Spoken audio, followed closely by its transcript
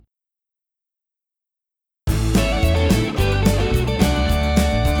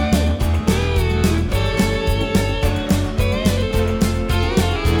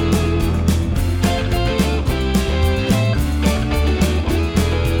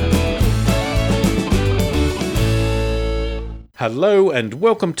Hello and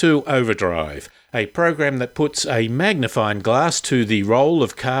welcome to Overdrive, a program that puts a magnifying glass to the role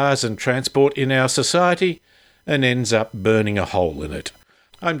of cars and transport in our society and ends up burning a hole in it.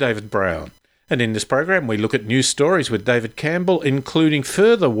 I'm David Brown, and in this program we look at news stories with David Campbell, including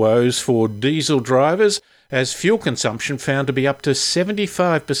further woes for diesel drivers as fuel consumption found to be up to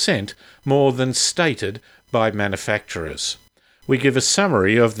 75% more than stated by manufacturers. We give a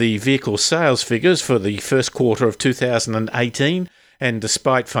summary of the vehicle sales figures for the first quarter of 2018, and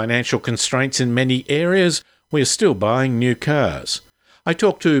despite financial constraints in many areas, we are still buying new cars. I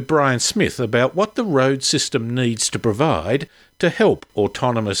talked to Brian Smith about what the road system needs to provide to help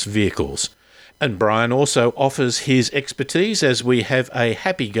autonomous vehicles. And Brian also offers his expertise as we have a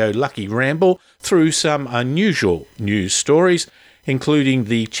happy-go-lucky ramble through some unusual news stories, including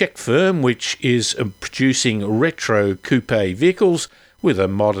the Czech firm which is producing retro coupe vehicles with a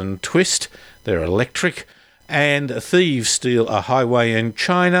modern twist. They're electric. And Thieves steal a highway in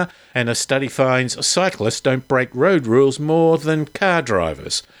China, and a study finds cyclists don't break road rules more than car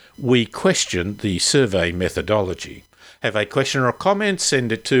drivers. We question the survey methodology. Have a question or comment,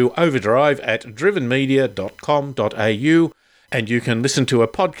 send it to overdrive@drivenmedia.com.au, and you can listen to a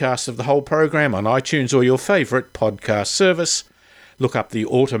podcast of the whole program on iTunes or your favourite podcast service. Look up the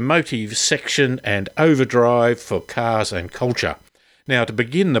automotive section and Overdrive for cars and culture. Now, to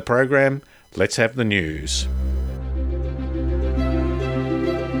begin the program, let's have the news.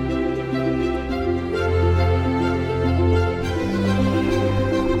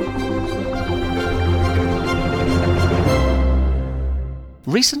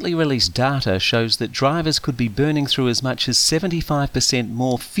 Recently released data shows that drivers could be burning through as much as 75%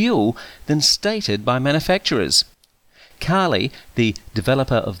 more fuel than stated by manufacturers. Carly, the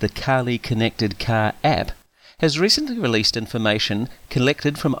developer of the Carly Connected Car app, has recently released information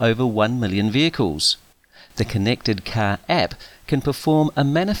collected from over 1 million vehicles. The Connected Car app can perform a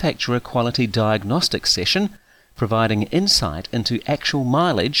manufacturer-quality diagnostic session, providing insight into actual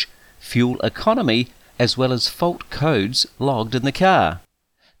mileage, fuel economy, as well as fault codes logged in the car.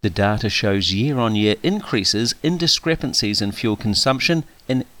 The data shows year-on-year increases in discrepancies in fuel consumption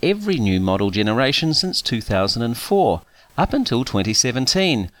in every new model generation since 2004, up until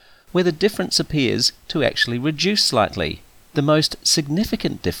 2017, where the difference appears to actually reduce slightly. The most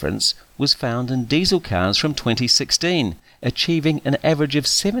significant difference was found in diesel cars from 2016, achieving an average of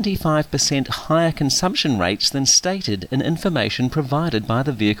 75% higher consumption rates than stated in information provided by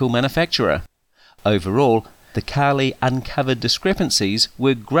the vehicle manufacturer. Overall, the Carly uncovered discrepancies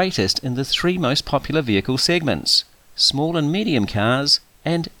were greatest in the three most popular vehicle segments: small and medium cars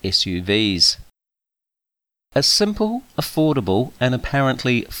and SUVs. A simple, affordable, and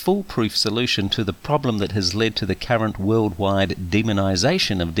apparently foolproof solution to the problem that has led to the current worldwide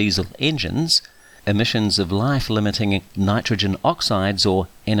demonization of diesel engines, emissions of life-limiting nitrogen oxides or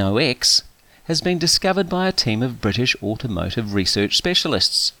NOx, has been discovered by a team of British automotive research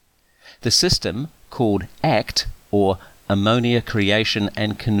specialists. The system, called ACT, or Ammonia Creation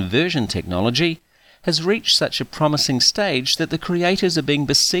and Conversion Technology, has reached such a promising stage that the creators are being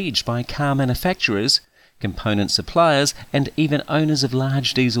besieged by car manufacturers, component suppliers, and even owners of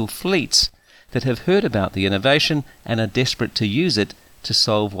large diesel fleets that have heard about the innovation and are desperate to use it to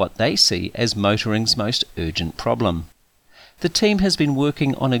solve what they see as motoring's most urgent problem. The team has been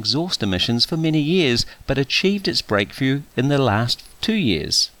working on exhaust emissions for many years, but achieved its breakthrough in the last 2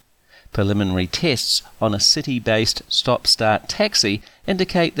 years. Preliminary tests on a city-based stop-start taxi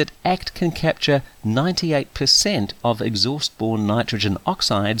indicate that ACT can capture 98% of exhaust-borne nitrogen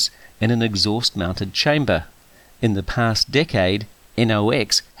oxides in an exhaust-mounted chamber. In the past decade,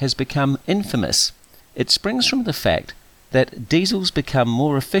 NOx has become infamous. It springs from the fact that diesels become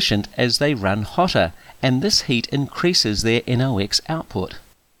more efficient as they run hotter, and this heat increases their NOx output.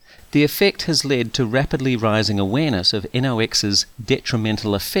 The effect has led to rapidly rising awareness of NOx's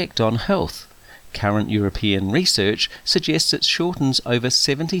detrimental effect on health. Current European research suggests it shortens over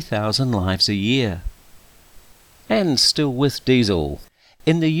 70,000 lives a year. And still with diesel.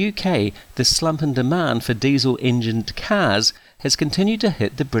 In the UK, the slump in demand for diesel-engined cars has continued to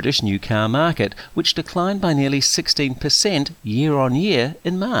hit the British new car market, which declined by nearly 16% year-on-year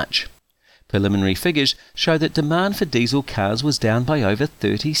in March. Preliminary figures show that demand for diesel cars was down by over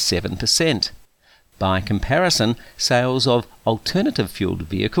 37%. By comparison, sales of alternative-fueled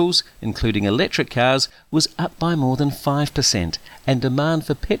vehicles, including electric cars, was up by more than 5%, and demand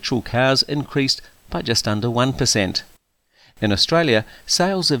for petrol cars increased by just under 1%. In Australia,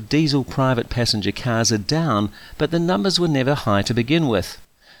 sales of diesel private passenger cars are down, but the numbers were never high to begin with.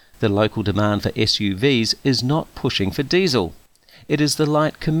 The local demand for SUVs is not pushing for diesel. It is the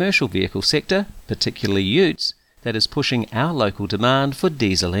light commercial vehicle sector, particularly utes, that is pushing our local demand for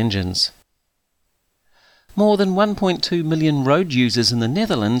diesel engines. More than 1.2 million road users in the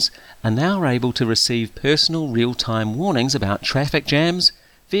Netherlands are now able to receive personal real-time warnings about traffic jams,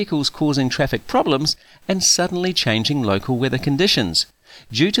 vehicles causing traffic problems, and suddenly changing local weather conditions,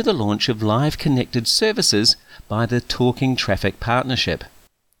 due to the launch of live connected services by the Talking Traffic Partnership.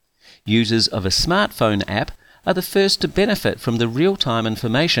 Users of a smartphone app are the first to benefit from the real-time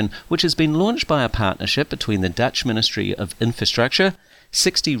information which has been launched by a partnership between the Dutch Ministry of Infrastructure,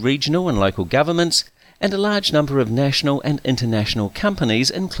 60 regional and local governments, and a large number of national and international companies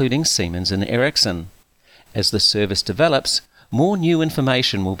including Siemens and Ericsson. As the service develops, more new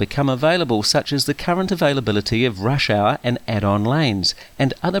information will become available, such as the current availability of rush hour and add-on lanes,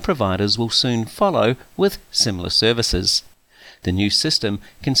 and other providers will soon follow with similar services. The new system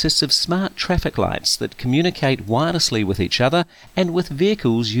consists of smart traffic lights that communicate wirelessly with each other and with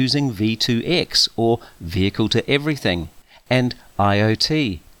vehicles using V2X, or Vehicle to Everything, and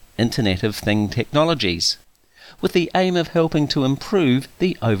IoT, Internet of Things technologies, with the aim of helping to improve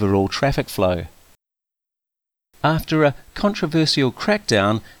the overall traffic flow. After a controversial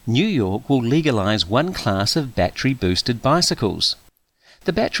crackdown, New York will legalize one class of battery-boosted bicycles.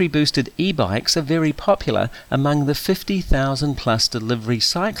 The battery-boosted e-bikes are very popular among the 50,000 plus delivery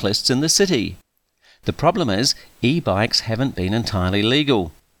cyclists in the city. The problem is, e-bikes haven't been entirely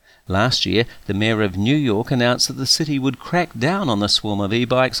legal. Last year, the mayor of New York announced that the city would crack down on the swarm of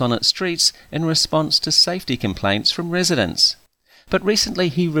e-bikes on its streets in response to safety complaints from residents. But recently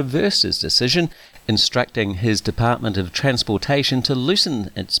he reversed his decision, instructing his Department of Transportation to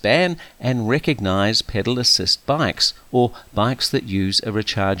loosen its ban and recognise pedal assist bikes, or bikes that use a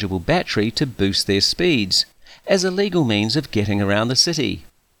rechargeable battery to boost their speeds, as a legal means of getting around the city.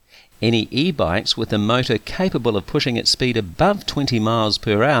 Any e-bikes with a motor capable of pushing its speed above 20 miles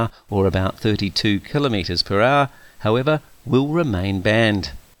per hour, or about 32 kilometres per hour, however, will remain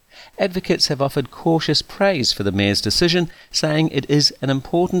banned. Advocates have offered cautious praise for the mayor's decision, saying it is an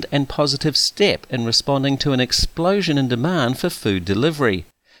important and positive step in responding to an explosion in demand for food delivery,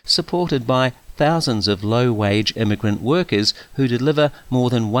 supported by thousands of low-wage immigrant workers who deliver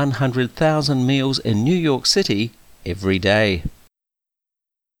more than 100,000 meals in New York City every day.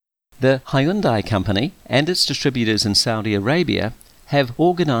 The Hyundai company and its distributors in Saudi Arabia have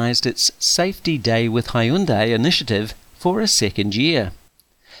organised its Safety Day with Hyundai initiative for a second year.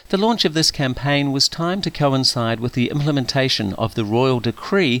 The launch of this campaign was timed to coincide with the implementation of the royal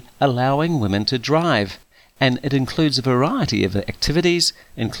decree allowing women to drive, and it includes a variety of activities,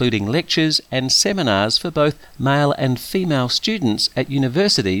 including lectures and seminars for both male and female students at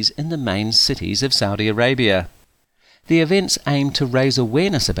universities in the main cities of Saudi Arabia. The events aim to raise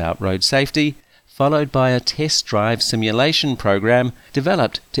awareness about road safety, followed by a test drive simulation program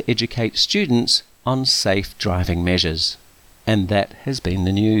developed to educate students on safe driving measures. And that has been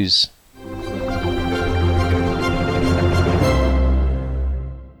the news.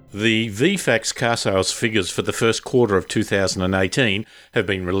 The VFACTS car sales figures for the first quarter of 2018 have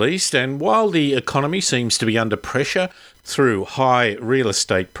been released, and while the economy seems to be under pressure through high real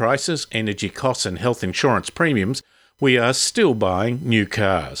estate prices, energy costs and health insurance premiums, we are still buying new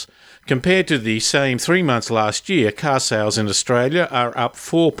cars. Compared to the same 3 months last year, car sales in Australia are up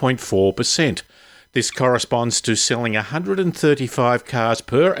 4.4%. This corresponds to selling 135 cars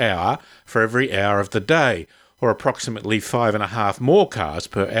per hour for every hour of the day, or approximately 5.5 more cars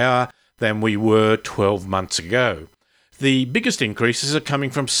per hour than we were 12 months ago. The biggest increases are coming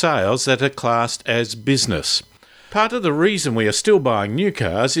from sales that are classed as business. Part of the reason we are still buying new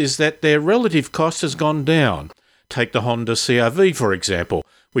cars is that their relative cost has gone down. Take the Honda CR-V, for example,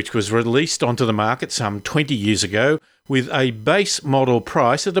 which was released onto the market some 20 years ago with a base model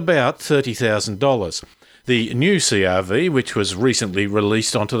price at about $30,000. The new CR-V, which was recently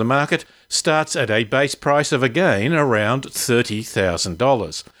released onto the market, starts at a base price of again around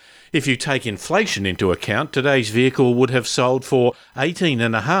 $30,000. If you take inflation into account, today's vehicle would have sold for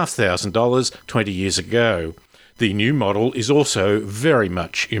 $18,500 20 years ago. The new model is also very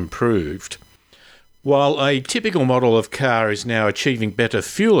much improved. While a typical model of car is now achieving better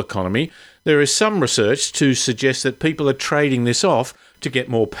fuel economy, there is some research to suggest that people are trading this off to get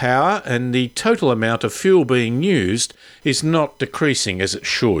more power, and the total amount of fuel being used is not decreasing as it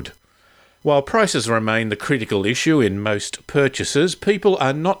should. While prices remain the critical issue in most purchases, people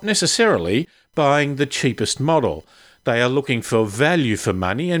are not necessarily buying the cheapest model. They are looking for value for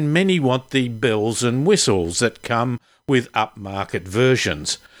money, and many want the bells and whistles that come with upmarket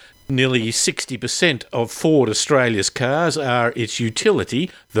versions. Nearly 60% of Ford Australia's cars are its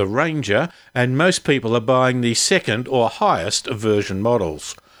utility, the Ranger, and most people are buying the second or highest version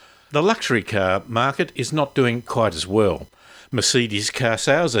models. The luxury car market is not doing quite as well. Mercedes car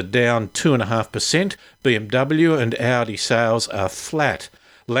sales are down 2.5%, BMW and Audi sales are flat.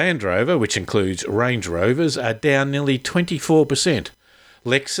 Land Rover, which includes Range Rovers, are down nearly 24%.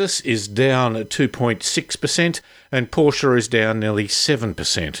 Lexus is down 2.6% and Porsche is down nearly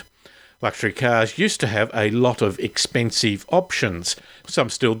 7%. Luxury cars used to have a lot of expensive options. Some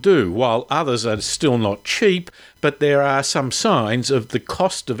still do, while others are still not cheap, but there are some signs of the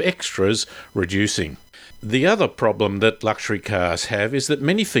cost of extras reducing. The other problem that luxury cars have is that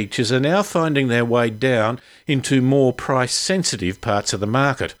many features are now finding their way down into more price-sensitive parts of the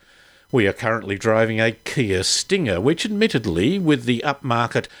market. We are currently driving a Kia Stinger, which admittedly, with the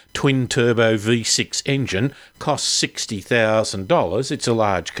upmarket twin-turbo V6 engine, costs $60,000. It's a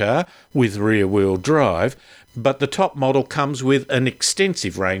large car with rear-wheel drive, but the top model comes with an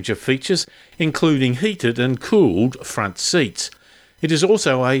extensive range of features, including heated and cooled front seats. It is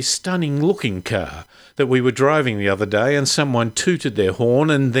also a stunning-looking car that we were driving the other day and someone tooted their horn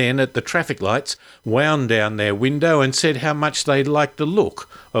and then at the traffic lights wound down their window and said how much they liked the look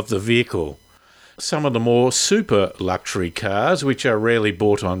of the vehicle. Some of the more super luxury cars, which are rarely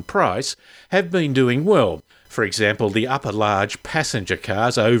bought on price, have been doing well. For example, the upper large passenger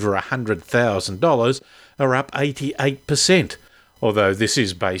cars over $100,000 are up 88%, although this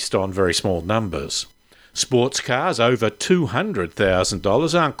is based on very small numbers. Sports cars over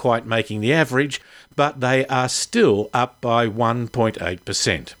 $200,000 aren't quite making the average, but they are still up by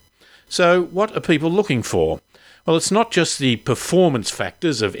 1.8%. So what are people looking for? Well, it's not just the performance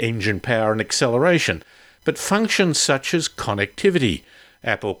factors of engine power and acceleration, but functions such as connectivity.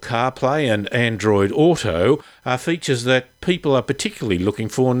 Apple CarPlay and Android Auto are features that people are particularly looking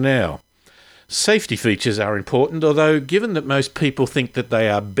for now. Safety features are important, although given that most people think that they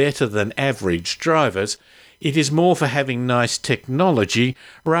are better than average drivers, it is more for having nice technology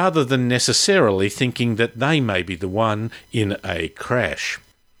rather than necessarily thinking that they may be the one in a crash.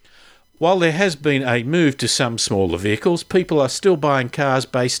 While there has been a move to some smaller vehicles, people are still buying cars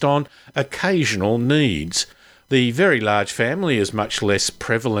based on occasional needs. The very large family is much less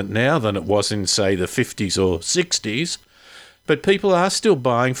prevalent now than it was in, say, the 50s or 60s. But people are still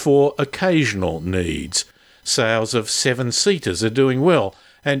buying for occasional needs. Sales of 7-seaters are doing well,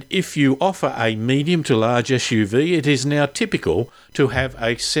 and if you offer a medium to large SUV, it is now typical to have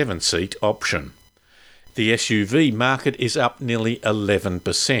a 7-seat option. The SUV market is up nearly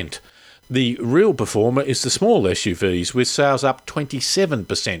 11%. The real performer is the small SUVs, with sales up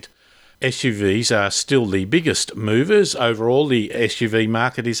 27%. SUVs are still the biggest movers. Overall, the SUV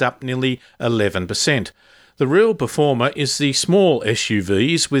market is up nearly 11%. The real performer is the small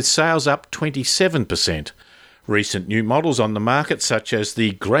SUVs, with sales up 27%. Recent new models on the market, such as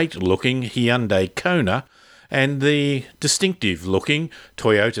the great-looking Hyundai Kona and the distinctive-looking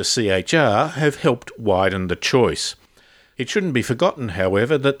Toyota CHR, have helped widen the choice. It shouldn't be forgotten,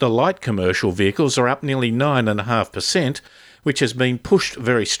 however, that the light commercial vehicles are up nearly 9.5%, which has been pushed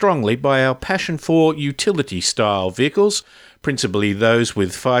very strongly by our passion for utility-style vehicles, principally those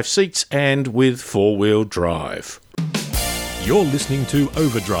with 5 seats and with 4-wheel drive. You're listening to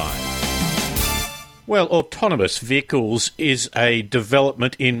Overdrive. Well, autonomous vehicles is a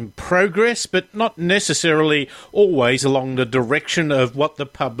development in progress, but not necessarily always along the direction of what the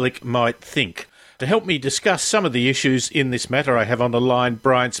public might think. To help me discuss some of the issues in this matter, I have on the line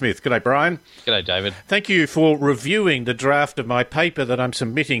Brian Smith. G'day, Brian. G'day, David. Thank you for reviewing the draft of my paper that I'm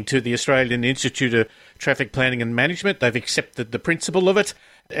submitting to the Australian Institute of Traffic Planning and Management. They've accepted the principle of it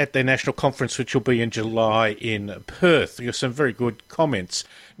at their national conference, which will be in July in Perth. There are some very good comments.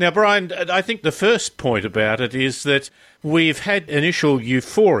 Now, Brian, I think the first point about it is that we've had initial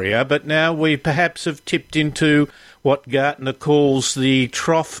euphoria, but now we perhaps have tipped into what Gartner calls the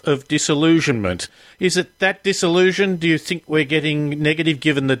trough of disillusionment. Is it that disillusion? Do you think we're getting negative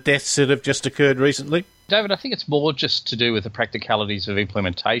given the deaths that have just occurred recently? David, I think it's more just to do with the practicalities of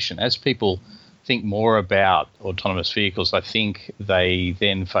implementation. As people think more about autonomous vehicles, I think they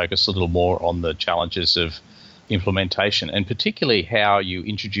then focus a little more on the challenges of implementation, and particularly how you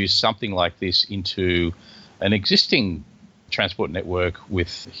introduce something like this into an existing transport network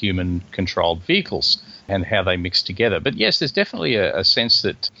with human-controlled vehicles and how they mix together. But yes, there's definitely a sense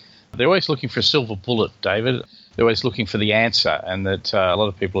that they're always looking for a silver bullet, David. They're always looking for the answer, and that a lot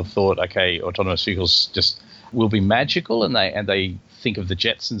of people have thought, okay, autonomous vehicles just will be magical, and they think of the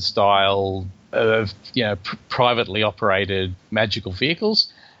Jetson style of privately operated magical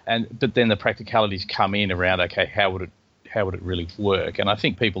vehicles, but then the practicalities come in around, okay, how would it really work? And I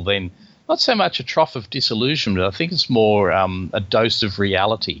think people then, not so much a trough of disillusionment. I think it's more a dose of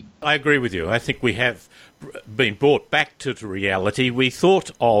reality. I agree with you. I think we have been brought back to the reality. We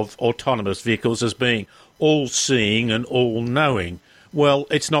thought of autonomous vehicles as being all-seeing and all-knowing. Well,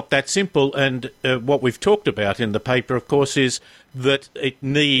 it's not that simple, and what we've talked about in the paper, of course, is that it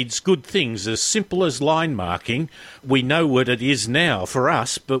needs good things as simple as line marking. We know what it is now for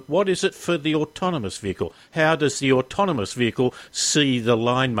us, but what is it for the autonomous vehicle? How does the autonomous vehicle see the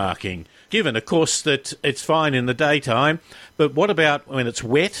line marking? Given, of course, that it's fine in the daytime, but what about when it's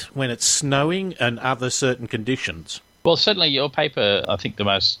wet, when it's snowing, and other certain conditions? Well, certainly your paper, I think the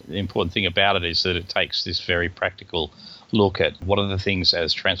most important thing about it is that it takes this very practical look at what are the things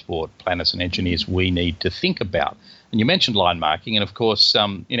as transport planners and engineers we need to think about. And you mentioned line marking, and of course,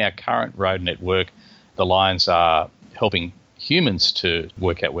 in our current road network, the lines are helping humans to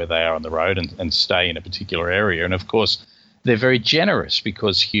work out where they are on the road and stay in a particular area. And of course, they're very generous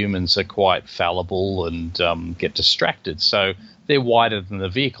because humans are quite fallible and get distracted. So they're wider than the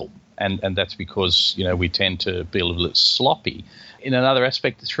vehicle. And that's because, we tend to be a little bit sloppy. In another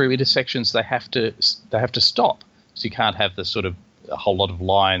aspect, through intersections, they have to stop. So you can't have the sort of a whole lot of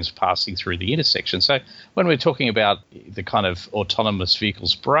lines passing through the intersection. So when we're talking about the kind of autonomous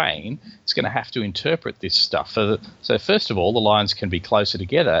vehicle's brain, it's going to have to interpret this stuff. So first of all, the lines can be closer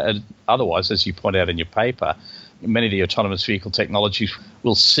together. And otherwise, as you point out in your paper, many of the autonomous vehicle technologies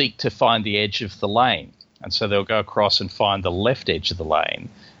will seek to find the edge of the lane. And so they'll go across and find the left edge of the lane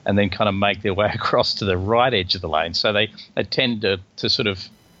and then kind of make their way across to the right edge of the lane. So they tend to sort of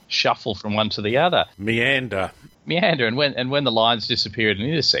shuffle from one to the other. Meander. And when the lines disappear at an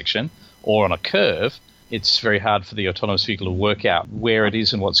intersection or on a curve, it's very hard for the autonomous vehicle to work out where it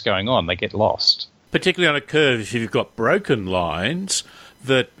is and what's going on. They get lost. Particularly on a curve, if you've got broken lines,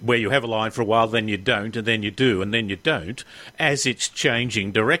 that where you have a line for a while, then you don't, and then you do, and then you don't, as it's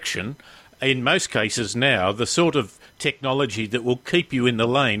changing direction. In most cases now, the sort of technology that will keep you in the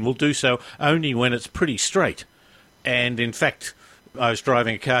lane will do so only when it's pretty straight. And in fact, I was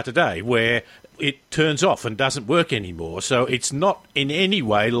driving a car today where it turns off and doesn't work anymore. So it's not in any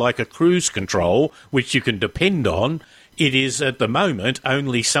way like a cruise control, which you can depend on. It is at the moment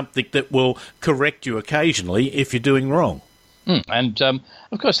only something that will correct you occasionally if you're doing wrong. And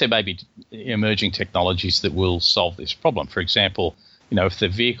of course, there may be emerging technologies that will solve this problem. For example, if the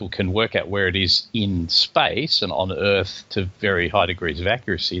vehicle can work out where it is in space and on Earth to very high degrees of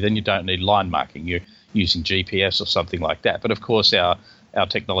accuracy, then you don't need line marking. You're using GPS or something like that. But of course, our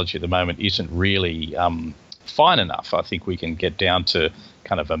technology at the moment isn't really fine enough. I think we can get down to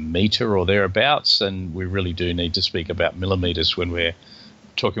kind of a metre or thereabouts, and we really do need to speak about millimetres when we're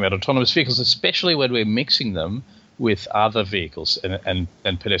talking about autonomous vehicles, especially when we're mixing them with other vehicles and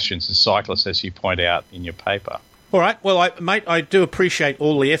pedestrians and cyclists, as you point out in your paper. All right. Well, mate, I do appreciate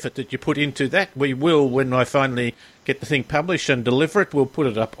all the effort that you put into that. We will, when I finally get the thing published and deliver it, we'll put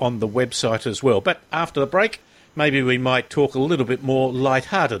it up on the website as well. But after the break, maybe we might talk a little bit more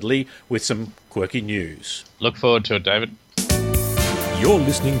lightheartedly with some quirky news. Look forward to it, David. You're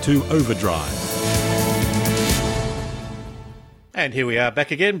listening to Overdrive. And here we are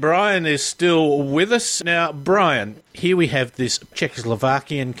back again. Brian is still with us. Now, Brian, here we have this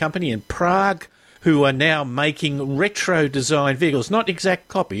Czechoslovakian company in Prague who are now making retro-designed vehicles, not exact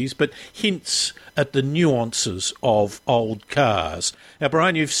copies, but hints at the nuances of old cars. Now,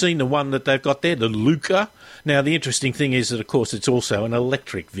 Brian, you've seen the one that they've got there, the Luca. Now, the interesting thing is that, of course, it's also an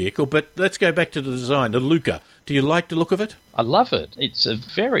electric vehicle, but let's go back to the design, the Luca. Do you like the look of it? I love it. It's a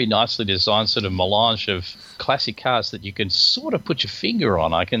very nicely designed sort of melange of classic cars that you can sort of put your finger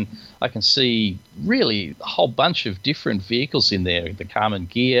on. I can see really a whole bunch of different vehicles in there, the Carmen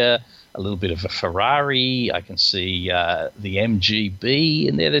Ghia, a little bit of a Ferrari. I can see the MGB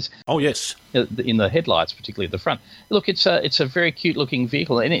in there. There's in the headlights, particularly at the front. Look, it's a very cute looking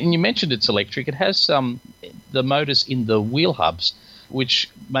vehicle, and you mentioned it's electric. It has the motors in the wheel hubs, which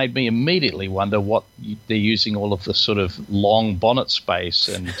made me immediately wonder what they're using all of the sort of long bonnet space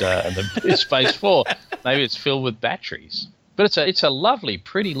and the boot space for. Maybe it's filled with batteries. But it's a lovely,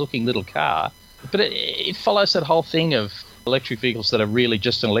 pretty looking little car. But it follows that whole thing of electric vehicles that are really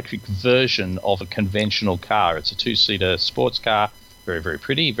just an electric version of a conventional car. It's a two-seater sports car, very, very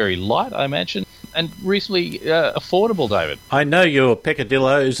pretty, very light, I imagine, and reasonably affordable, David. I know your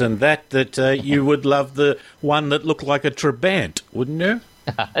peccadillos and that you would love the one that looked like a Trabant, wouldn't you?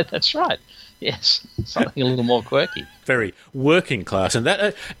 That's right. Yes, something a little more quirky. Very working class. And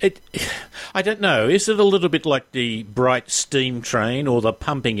that, I don't know, is it a little bit like the bright steam train or the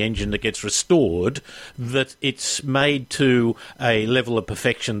pumping engine that gets restored, that it's made to a level of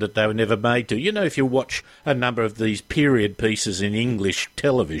perfection that they were never made to? If you watch a number of these period pieces in English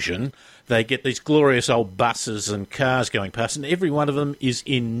television, they get these glorious old buses and cars going past, and every one of them is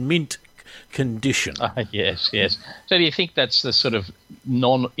in mint condition. Yes. So do you think that's the sort of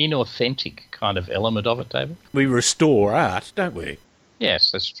inauthentic kind of element of it, David? We restore art, don't we?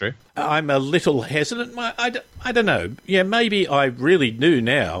 Yes, that's true. I'm a little hesitant. I don't know. Yeah, maybe I really do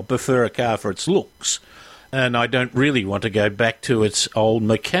now prefer a car for its looks, and I don't really want to go back to its old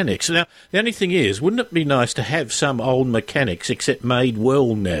mechanics. Now, the only thing is, wouldn't it be nice to have some old mechanics, except made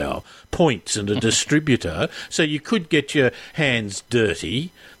well now, points and a distributor, so you could get your hands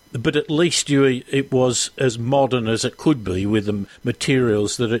dirty, but at least it was as modern as it could be with the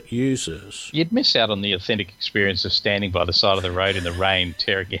materials that it uses. You'd miss out on the authentic experience of standing by the side of the road in the rain,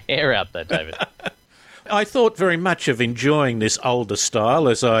 tearing your hair out though, David. I thought very much of enjoying this older style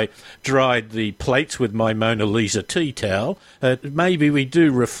as I dried the plates with my Mona Lisa tea towel. Maybe we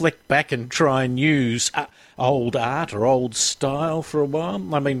do reflect back and try and use old art or old style for a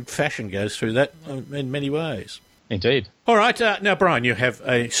while. I mean, fashion goes through that in many ways. Indeed. All right. Now, Brian, you have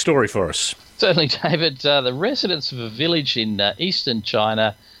a story for us. Certainly, David. The residents of a village in eastern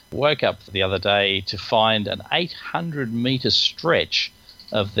China woke up the other day to find an 800-metre stretch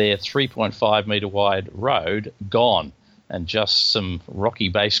of their 3.5-metre wide road gone and just some rocky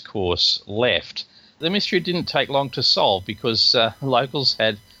base course left. The mystery didn't take long to solve because locals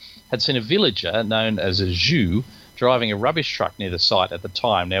had seen a villager known as a Zhu driving a rubbish truck near the site at the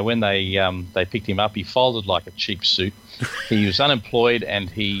time. Now, when they picked him up, he folded like a cheap suit. He was unemployed, and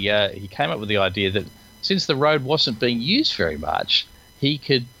he came up with the idea that since the road wasn't being used very much, he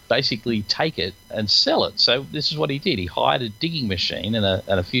could basically take it and sell it. So this is what he did. He hired a digging machine and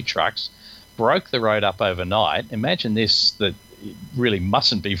a few trucks, broke the road up overnight. Imagine this, that it really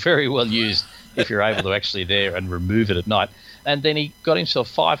mustn't be very well used if you're able to actually there and remove it at night. And then he got himself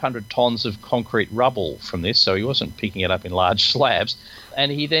 500 tonnes of concrete rubble from this, so he wasn't picking it up in large slabs.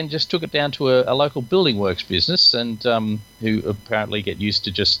 And he then just took it down to a local building works business, and who apparently get used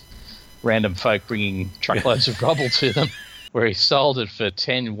to just random folk bringing truckloads of rubble to them, where he sold it for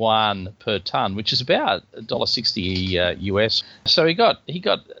 10 yuan per tonne, which is about $1.60 US. So he got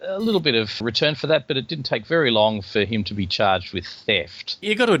a little bit of return for that, but it didn't take very long for him to be charged with theft.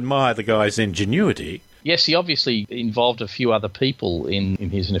 You got to admire the guy's ingenuity. Yes, he obviously involved a few other people in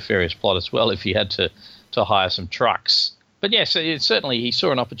his nefarious plot as well, if he had to hire some trucks. But yes, certainly he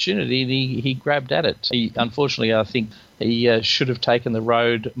saw an opportunity and he grabbed at it. Unfortunately, I think he should have taken the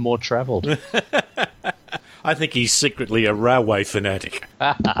road more travelled. I think he's secretly a railway fanatic.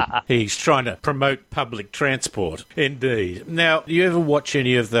 He's trying to promote public transport. Indeed. Now, do you ever watch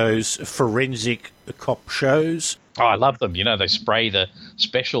any of those forensic cop shows? Oh, I love them. You know, they spray the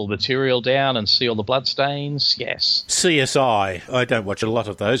special material down and see all the bloodstains. Yes. CSI. I don't watch a lot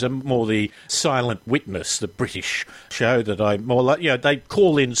of those. I'm more the Silent Witness, the British show that I more like. You know, they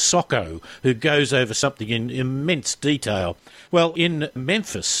call in Socko, who goes over something in immense detail. Well, in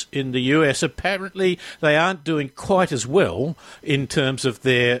Memphis, in the US, apparently they aren't doing quite as well in terms of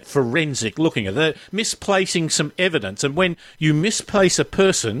their forensic looking at it. They're misplacing some evidence. And when you misplace a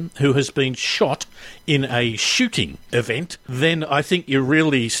person who has been shot in a shooting event, then I think you're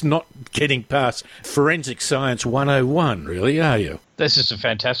really not getting past Forensic Science 101, really, are you? This is a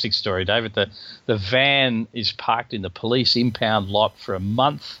fantastic story, David. The van is parked in the police impound lot for a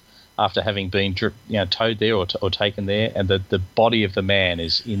month after having been towed there or taken there, and the body of the man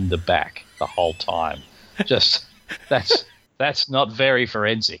is in the back the whole time. Just that's not very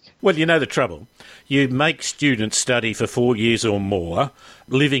forensic. Well, you know the trouble. You make students study for 4 years or more,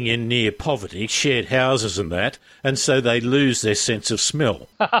 living in near poverty, shared houses and that, and so they lose their sense of smell.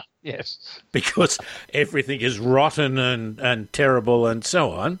 Yes. Because everything is rotten and terrible and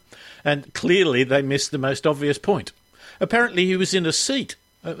so on. And clearly they missed the most obvious point. Apparently he was in a seat.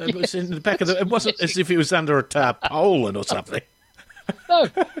 It was in the back of the... It wasn't as if he was under a tarpaulin or something. No,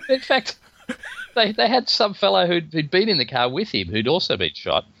 in fact, they had some fellow who'd been in the car with him who'd also been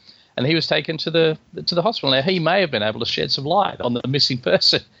shot, and he was taken to the hospital. Now, he may have been able to shed some light on the missing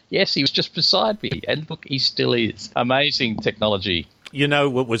person. Yes, he was just beside me, and look, he still is. Amazing technology. You know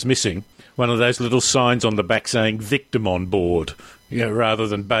what was missing? One of those little signs on the back saying victim on board, rather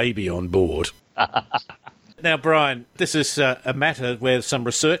than baby on board. Now, Brian, this is a matter where some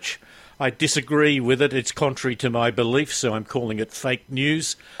research. I disagree with it. It's contrary to my beliefs, so I'm calling it fake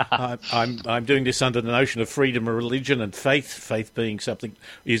news. I'm doing this under the notion of freedom of religion and faith, faith being something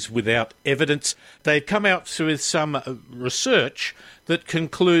is without evidence. They've come out with some research that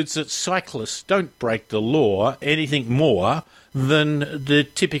concludes that cyclists don't break the law anything more than the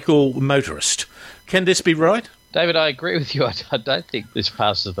typical motorist. Can this be right? David, I agree with you. I don't think this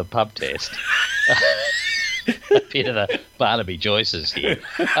passes the pub test. a bit of the Barnaby Joyces here.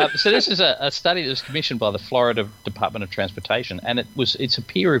 So this is a study that was commissioned by the Florida Department of Transportation, and it's a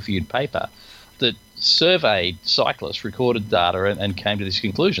peer-reviewed paper that surveyed cyclists, recorded data, and came to this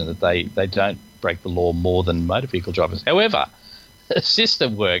conclusion that they don't break the law more than motor vehicle drivers. However, the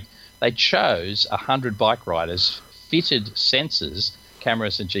system worked. They chose 100 bike riders, fitted sensors,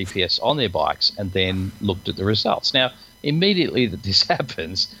 cameras and GPS on their bikes, and then looked at the results. Now, immediately that this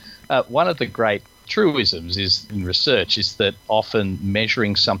happens, one of the great truisms in research is that often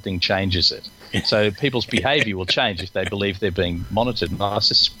measuring something changes it. So people's behaviour will change if they believe they're being monitored. And I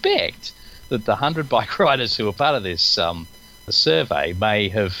suspect that the 100 bike riders who are part of this survey may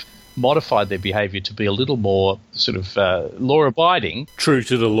have modified their behaviour to be a little more sort of law-abiding. True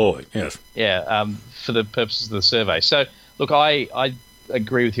to the law, yes. Yeah, for the purposes of the survey. So, look, I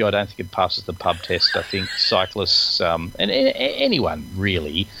agree with you. I don't think it passes the pub test. I think cyclists and anyone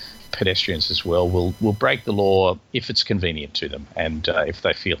really, pedestrians as well, will break the law if it's convenient to them and if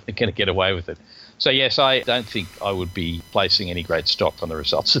they feel they're going to get away with it. So, yes, I don't think I would be placing any great stock on the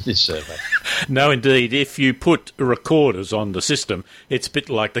results of this survey. No, indeed. If you put recorders on the system, it's a bit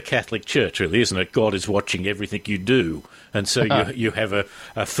like the Catholic Church, really, isn't it? God is watching everything you do. And so you have a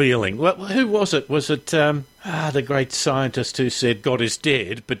feeling. Well, who was it? Was it the great scientist who said, God is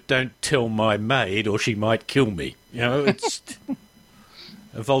dead, but don't tell my maid or she might kill me? You know, it's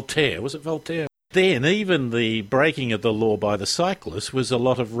Voltaire. Was it Voltaire? Then even the breaking of the law by the cyclist was a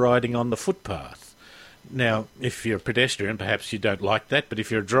lot of riding on the footpath. Now, if you're a pedestrian, perhaps you don't like that, but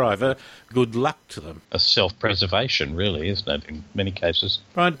if you're a driver, good luck to them. A self-preservation, really, isn't it, in many cases?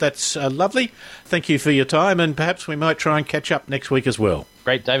 Right, that's lovely. Thank you for your time, and perhaps we might try and catch up next week as well.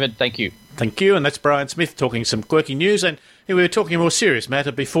 Great, David. Thank you. Thank you, and that's Brian Smith talking some quirky news, and we were talking a more serious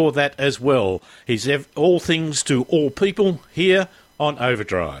matter before that as well. He's all things to all people here on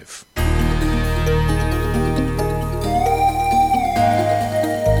Overdrive.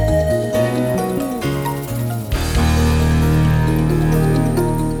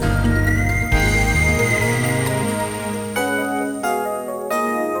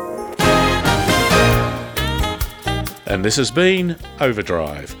 And this has been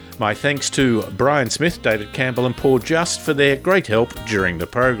Overdrive. My thanks to Brian Smith, David Campbell and Paul Just for their great help during the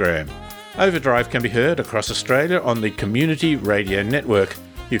program. Overdrive can be heard across Australia on the Community Radio Network.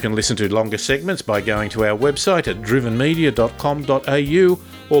 You can listen to longer segments by going to our website at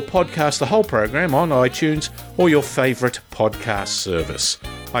drivenmedia.com.au or podcast the whole program on iTunes or your favourite podcast service.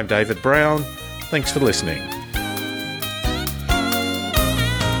 I'm David Brown. Thanks for listening.